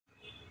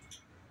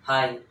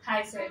Hi.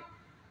 Hi, sir.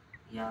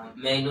 Yeah.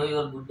 May I know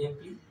your good name,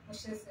 please?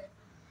 Usha, sir.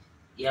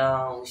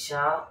 Yeah,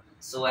 Usha.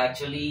 So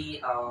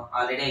actually,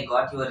 already I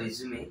got your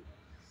resume.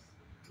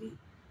 Okay.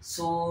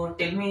 So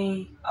tell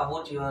me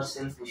about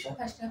yourself, Usha.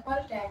 First of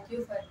all, thank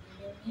you for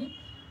giving me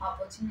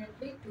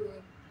opportunity to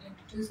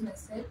introduce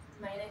myself.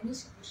 My name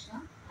is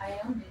Usha. I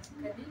am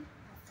basically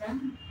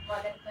from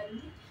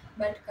Madanpalli,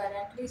 but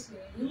currently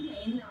staying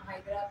in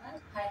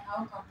Hyderabad. I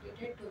have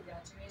completed two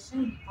graduation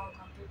on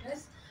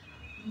computers.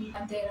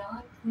 There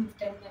are 10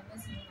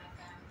 members in my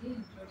family,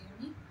 including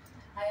me.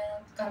 I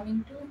am coming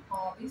to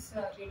hobbies,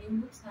 reading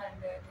books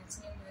and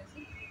listening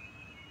music.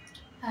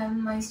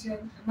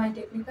 My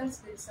technical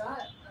skills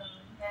are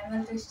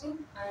manual testing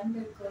and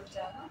code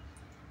Java.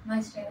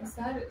 My strengths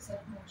are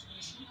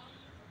self-motivation.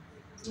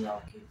 Yeah.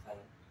 Okay.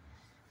 Fine.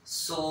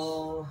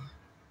 So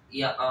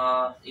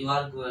yeah, you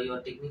are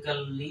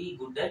technically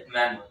good at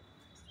manual.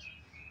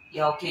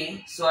 Yeah.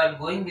 Okay. So I'm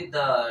going with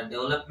the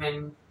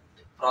development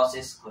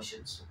process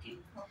questions. Okay.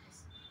 Okay.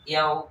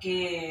 Yeah.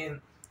 Okay.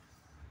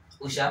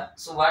 Usha.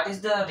 So what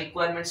is the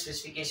requirement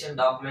specification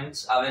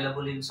documents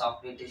available in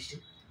software testing?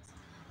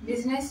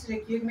 Business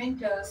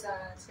requirement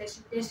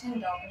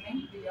specification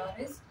document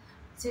 (BRS),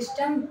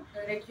 system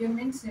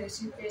requirement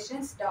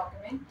specifications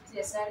document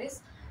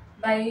 (SRS).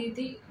 By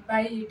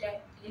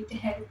it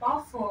help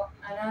of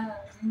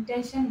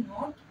intention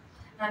note,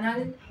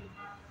 anal,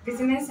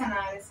 business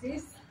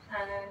analysis,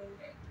 and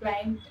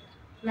client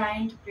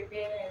client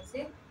prepare as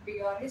a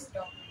BRS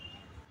document.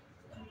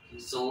 Okay,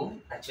 so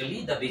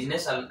actually the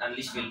business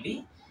analyst will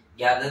be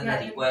gather the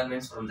Yeah,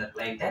 requirements from the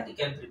client and he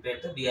can prepare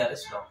the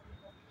BRS document.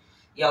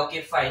 Yeah,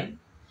 okay, fine.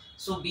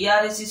 So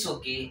BRS is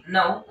okay.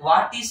 Now,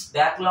 what is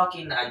backlog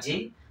in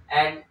Agile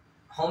and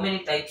how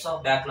many types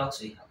of backlogs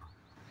we have?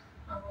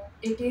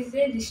 it is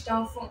a list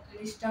of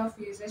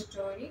user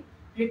story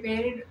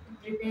prepared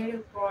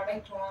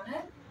product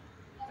owner.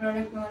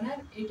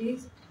 It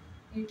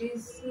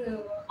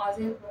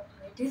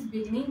is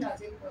beginning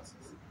as a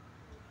process.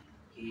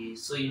 Okay,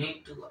 so you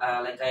need to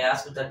like I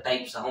asked the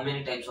types. How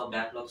many types of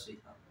backlogs we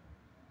have?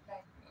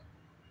 Like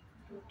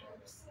two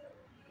types.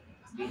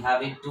 We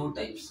have it two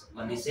types.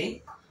 One is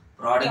a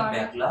product Product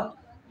backlog,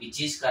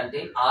 which is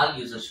contain all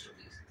user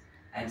stories,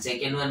 and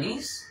second one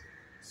is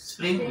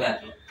sprint sprint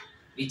backlog,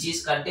 which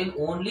is contain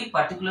only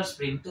particular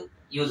sprint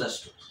user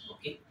stories.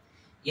 Okay,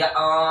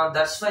 yeah,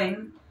 that's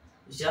fine.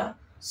 Yeah.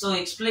 So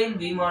explain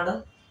V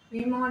model.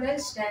 V model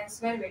stands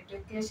for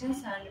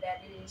verifications and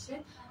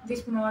validation.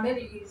 This model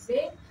is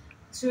a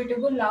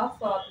suitable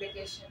of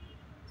application.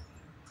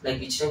 Like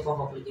which type of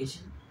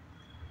application?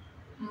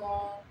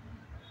 More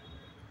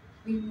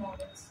V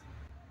models.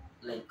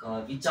 Like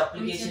which Which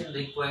application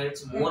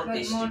requires more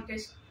require more testing?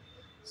 test.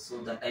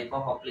 So the type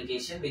of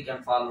application we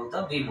can follow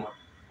the V model.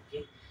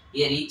 Okay.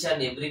 Here each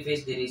and every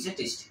phase there is a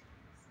testing.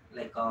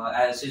 Like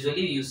as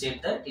usually you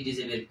said that it is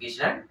a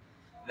verification and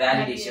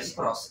validation Validation.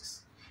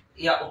 process.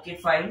 Yeah. Okay.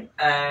 Fine.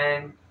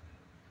 And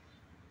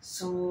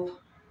so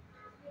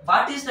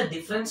what is the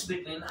difference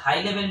between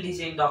high level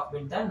design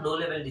document and low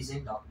level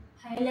design document?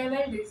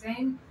 High-level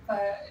design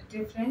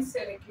difference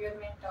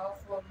requirement of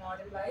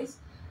model wise.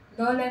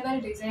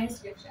 Low-level designs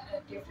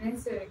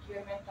difference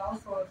requirement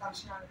of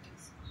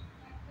functionalities.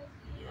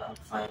 Yeah.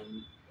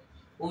 Fine.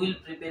 Who will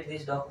prepare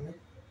this document?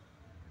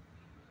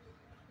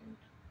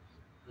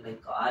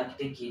 Like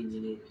architect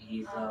engineer. He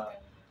is like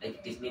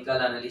Okay. technical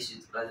analyst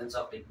with presence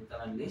of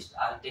technical analyst.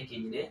 Architect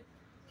engineer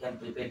can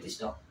prepare this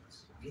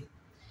documents. Okay.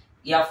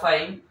 Yeah,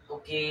 fine.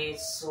 Okay,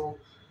 so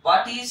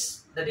what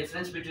is the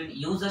difference between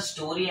user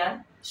story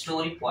and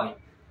story point?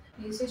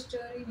 User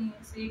story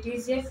means it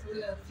is a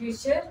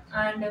future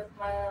and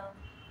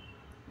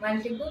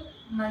multiple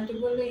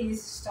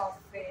is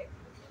software.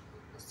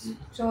 Okay.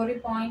 Story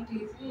point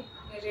is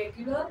a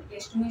regular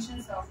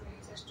estimations of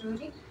user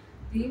story,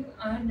 view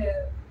and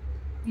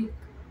peak.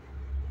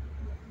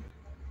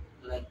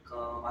 Like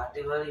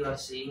whatever you are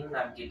saying,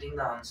 I'm getting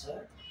the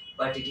answer,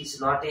 but it is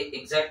not a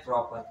exact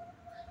proper.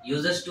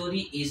 User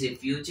story is a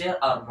feature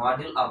or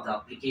module of the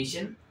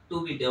application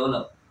to be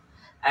developed,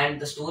 and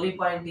the story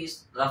point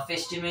is rough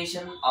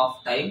estimation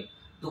of time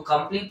to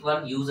complete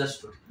one user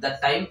story. The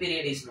time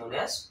period is known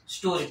as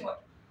story point.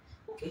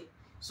 Okay,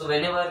 so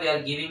whenever we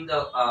are giving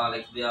the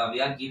we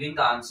are giving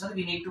the answer,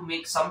 we need to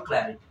make some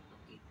clarity.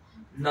 Okay,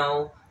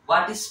 now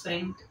what is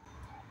sprint?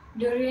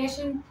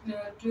 Duration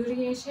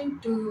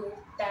to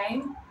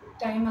time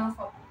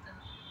of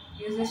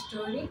user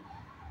story.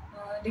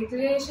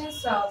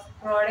 Declarations of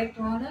product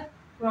owner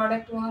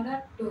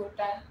to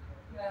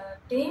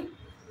team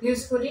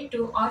usefully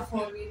 2 or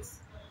 4 weeks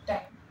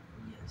time.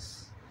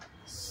 Yes.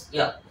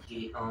 Yeah.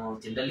 Okay.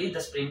 Generally, the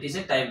sprint is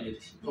a time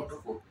duration, 2 to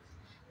 4,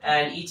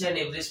 and each and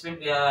every sprint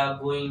we are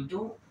going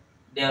to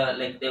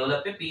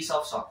develop a piece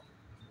of software.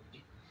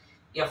 Okay.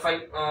 Yeah.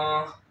 Fine.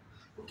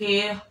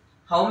 Okay.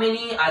 How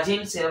many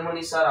agile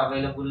ceremonies are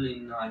available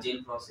in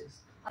agile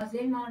process?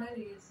 Agile model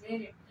is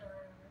a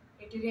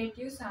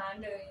iterative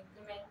and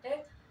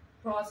implemented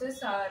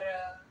process or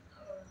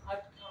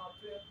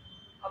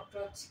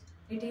approach.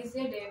 It is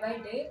a day by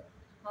day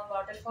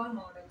waterfall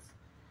models.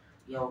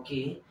 Yeah.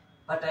 Okay.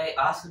 But I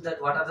asked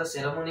that what are the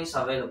ceremonies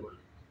available?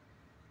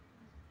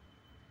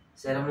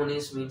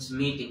 Ceremonies means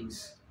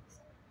meetings.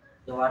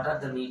 So what are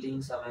the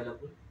meetings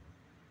available?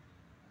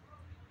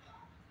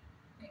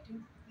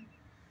 Meeting.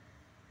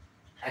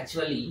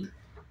 Actually,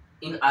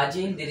 in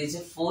Agile there is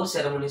a four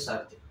ceremonies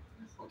are there.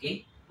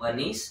 Okay, one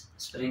is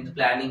sprint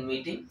planning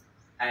meeting,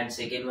 and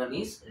second one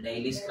is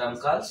daily scrum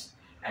calls,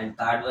 and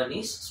third one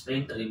is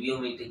sprint review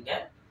meeting,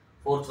 and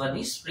fourth one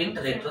is sprint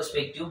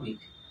retrospective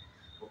meeting.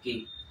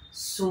 Okay,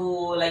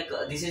 so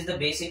this is the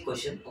basic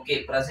question.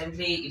 Okay,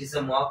 presently it is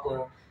a mock,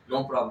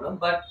 no problem,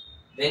 but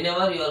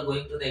whenever you are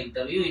going to the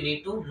interview, you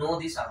need to know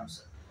this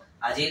answer.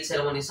 Agile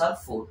ceremonies are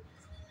four.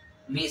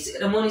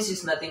 Ceremonies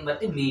is nothing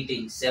but a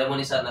meetings.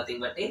 Ceremonies are nothing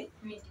but a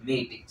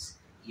meetings.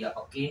 Yeah,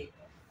 okay.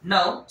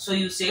 Now, so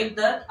you said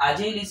that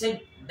Agile is a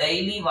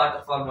daily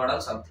waterfall model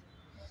something.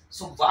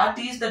 So what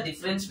is the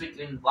difference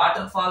between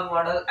waterfall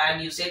model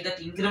and you said that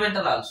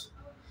incremental also?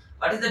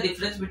 What is the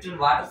difference between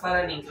waterfall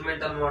and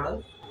incremental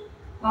model?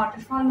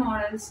 Waterfall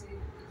models,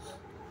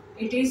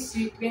 it is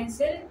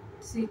sequential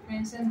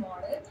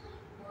model.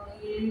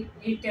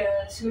 It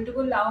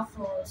suitable of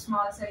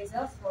small size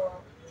of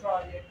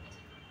project.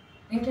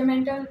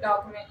 Incremental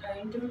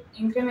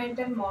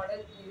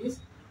model is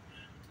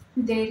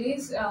there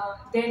is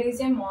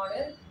a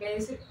model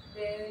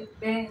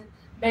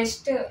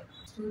best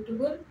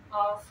suitable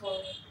of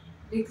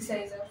big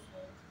size of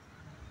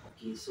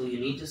Okay, so you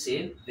need to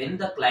say when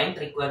the client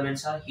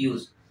requirements are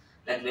huge,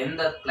 like when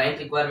the client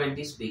requirement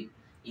is big,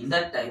 in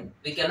that time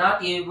we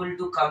cannot able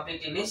to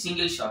complete in a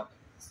single shot.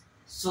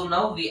 So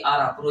now we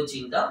are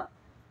approaching the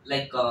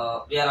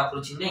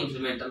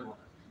incremental model.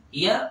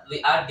 Here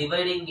we are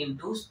dividing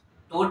into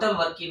total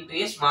work into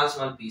a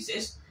small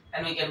pieces,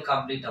 and we can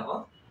complete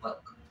our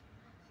work.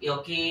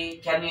 Okay,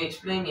 can you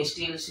explain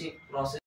STLC process?